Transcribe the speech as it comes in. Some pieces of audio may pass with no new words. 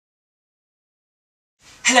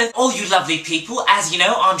Hello all you lovely people, as you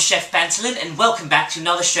know I'm Chef Bantalin and welcome back to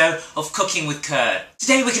another show of Cooking with Kurt.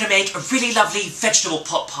 Today we're going to make a really lovely vegetable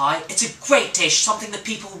pot pie. It's a great dish, something that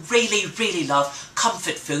people really love,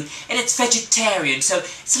 comfort food, and it's vegetarian, so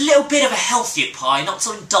it's a little bit of a healthier pie, not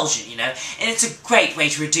so indulgent, you know, and it's a great way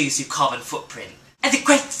to reduce your carbon footprint. And the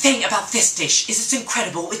great thing about this dish is it's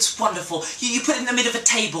incredible, it's wonderful. You put it in the middle of a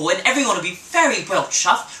table and everyone will be very well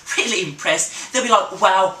chuffed, really impressed. They'll be like,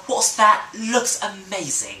 wow, what's that? Looks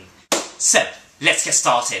amazing. So, let's get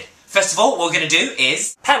started. First of all, what we're going to do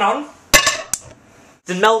is pan on,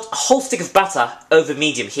 then melt a whole stick of butter over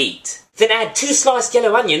medium heat. Then add 2 sliced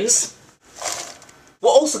yellow onions.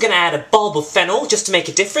 We're also going to add a bulb of fennel just to make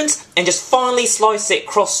a difference and just finely slice it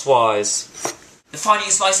crosswise. The finer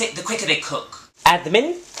you slice it, the quicker they cook. Add them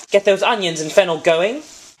in, get those onions and fennel going.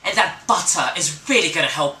 And that butter is really going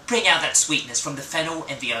to help bring out that sweetness from the fennel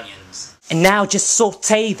and the onions. And now just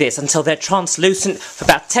saute this until they're translucent for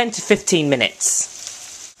about 10 to 15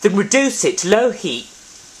 minutes. Then reduce it to low heat.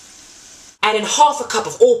 Add in half a cup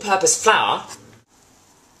of all-purpose flour.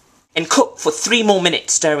 And cook for 3 more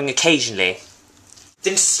minutes, stirring occasionally.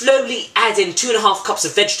 Then slowly add in 2.5 cups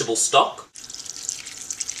of vegetable stock.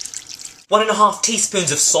 1.5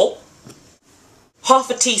 teaspoons of salt.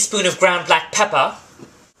 Half a teaspoon of ground black pepper,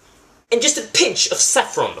 and just a pinch of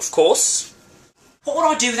saffron, of course. What would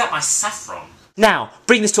I do without my saffron? Now,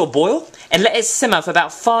 bring this to a boil, and let it simmer for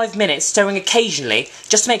about 5 minutes, stirring occasionally,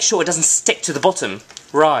 just to make sure it doesn't stick to the bottom.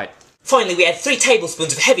 Right. Finally, we add 3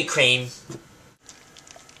 tablespoons of heavy cream.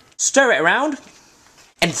 Stir it around,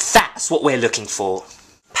 and that's what we're looking for.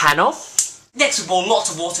 Pan off. Next we boil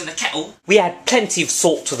lots of water in the kettle. We add plenty of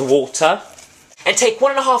salt to the water. And take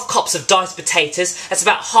 1.5 cups of diced potatoes, that's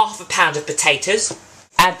about half a pound of potatoes.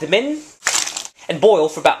 Add them in, and boil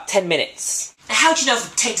for about 10 minutes. Now how do you know if the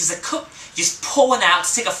potatoes are cooked? You just pour one out,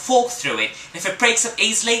 stick a fork through it, and if it breaks up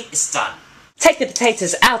easily, it's done. Take the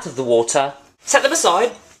potatoes out of the water, set them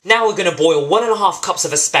aside. Now we're going to boil 1.5 cups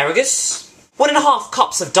of asparagus, 1.5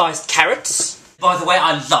 cups of diced carrots. By the way,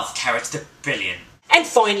 I love carrots, they're brilliant. And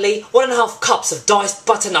finally, 1.5 cups of diced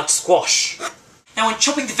butternut squash. Now when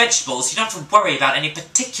chopping the vegetables, you don't have to worry about any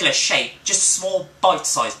particular shape, just small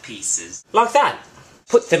bite-sized pieces. Like that.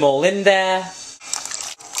 Put them all in there.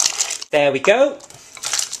 There we go.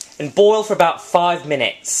 And boil for about 5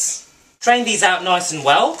 minutes. Drain these out nice and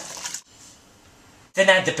well. Then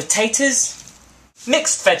add the potatoes,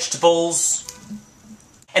 mixed vegetables,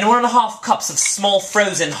 and 1.5 cups of small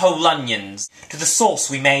frozen whole onions to the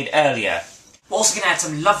sauce we made earlier. We're also going to add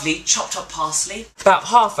some lovely chopped up parsley, about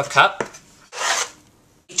half a cup.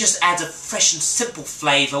 It just adds a fresh and simple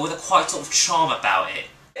flavour with a quite sort of charm about it.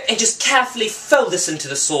 And just carefully fold this into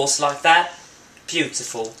the sauce like that.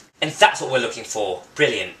 Beautiful. And that's what we're looking for.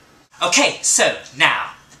 Brilliant. Okay, so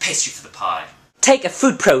now, the pastry for the pie. Take a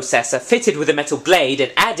food processor fitted with a metal blade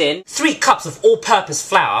and add in 3 cups of all-purpose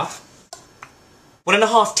flour,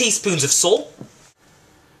 1.5 teaspoons of salt,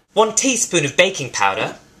 1 teaspoon of baking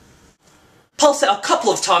powder. Pulse it a couple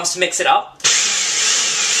of times to mix it up.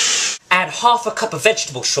 Add half a cup of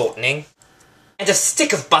vegetable shortening and a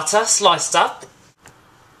stick of butter sliced up,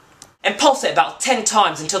 and pulse it about 10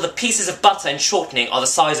 times until the pieces of butter and shortening are the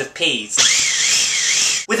size of peas.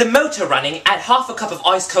 With a motor running, add half a cup of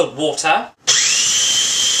ice cold water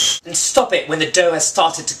and stop it when the dough has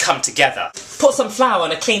started to come together. Put some flour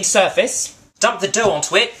on a clean surface, dump the dough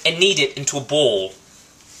onto it and knead it into a ball.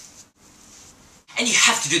 And you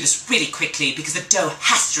have to do this really quickly because the dough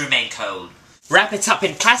has to remain cold. Wrap it up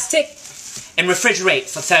in plastic and refrigerate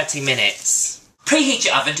for 30 minutes. Preheat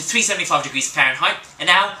your oven to 375 degrees Fahrenheit, and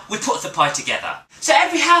now we put the pie together. So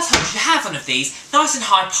every household should have one of these, nice and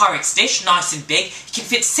high Pyrex dish, nice and big. You can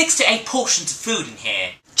fit 6 to 8 portions of food in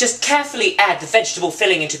here. Just carefully add the vegetable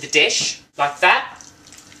filling into the dish, like that.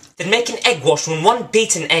 Then make an egg wash from 1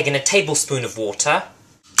 beaten egg and a tablespoon of water.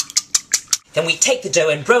 Then we take the dough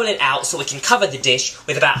and roll it out so we can cover the dish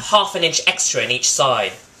with about ½ an inch extra on each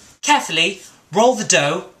side. Carefully roll the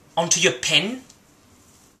dough onto your pin,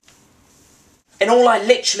 and all I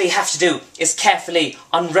literally have to do is carefully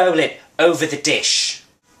unroll it over the dish.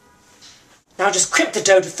 Now just crimp the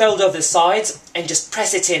dough to fold over the sides and just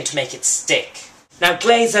press it in to make it stick. Now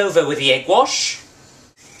glaze over with the egg wash.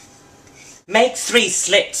 Make 3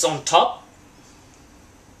 slits on top.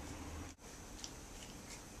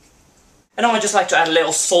 And I just like to add a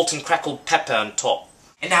little salt and crackled pepper on top.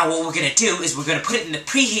 And now what we're going to do is we're going to put it in the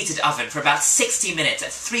preheated oven for about 60 minutes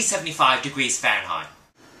at 375 degrees Fahrenheit.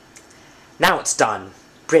 Now it's done.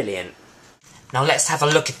 Brilliant. Now let's have a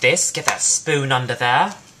look at this. Get that spoon under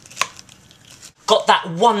there. Got that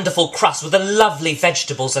wonderful crust with the lovely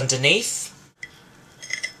vegetables underneath.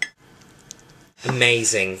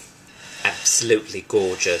 Amazing. Absolutely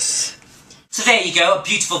gorgeous. So there you go, a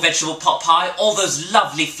beautiful vegetable pot pie, all those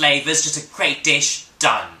lovely flavours, just a great dish,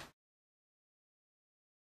 done.